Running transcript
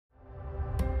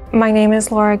My name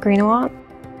is Laura Greenawalt.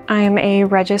 I am a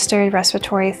registered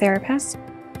respiratory therapist.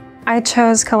 I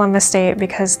chose Columbus State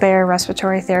because their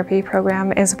respiratory therapy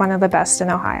program is one of the best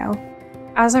in Ohio.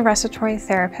 As a respiratory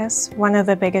therapist, one of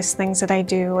the biggest things that I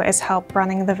do is help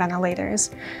running the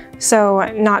ventilators. So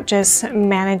not just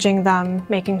managing them,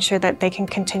 making sure that they can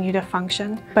continue to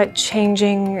function, but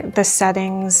changing the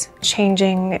settings,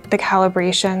 changing the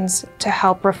calibrations to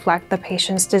help reflect the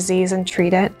patient's disease and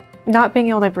treat it. Not being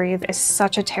able to breathe is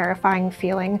such a terrifying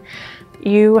feeling.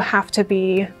 You have to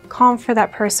be calm for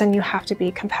that person, you have to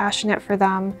be compassionate for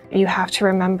them, you have to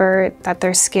remember that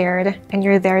they're scared and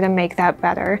you're there to make that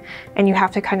better, and you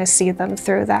have to kind of see them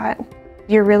through that.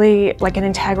 You're really like an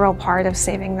integral part of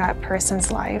saving that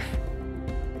person's life.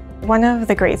 One of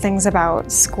the great things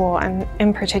about school, and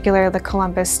in particular the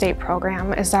Columbus State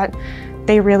program, is that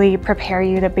they really prepare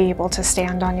you to be able to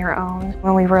stand on your own.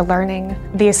 When we were learning,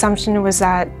 the assumption was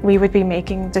that we would be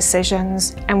making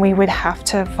decisions and we would have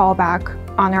to fall back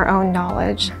on our own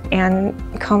knowledge. And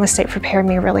Columbus State prepared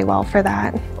me really well for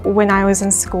that. When I was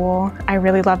in school, I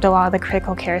really loved a lot of the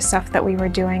critical care stuff that we were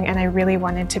doing, and I really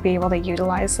wanted to be able to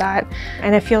utilize that.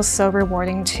 And it feels so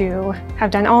rewarding to have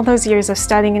done all those years of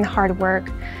studying and hard work,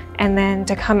 and then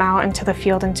to come out into the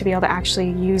field and to be able to actually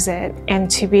use it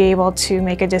and to be able to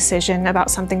make a decision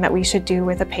about something that we should do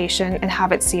with a patient and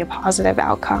have it see a positive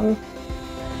outcome.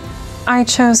 I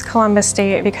chose Columbus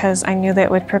State because I knew that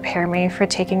it would prepare me for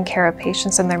taking care of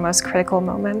patients in their most critical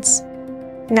moments.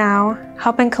 Now,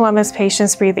 helping Columbus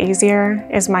patients breathe easier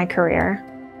is my career.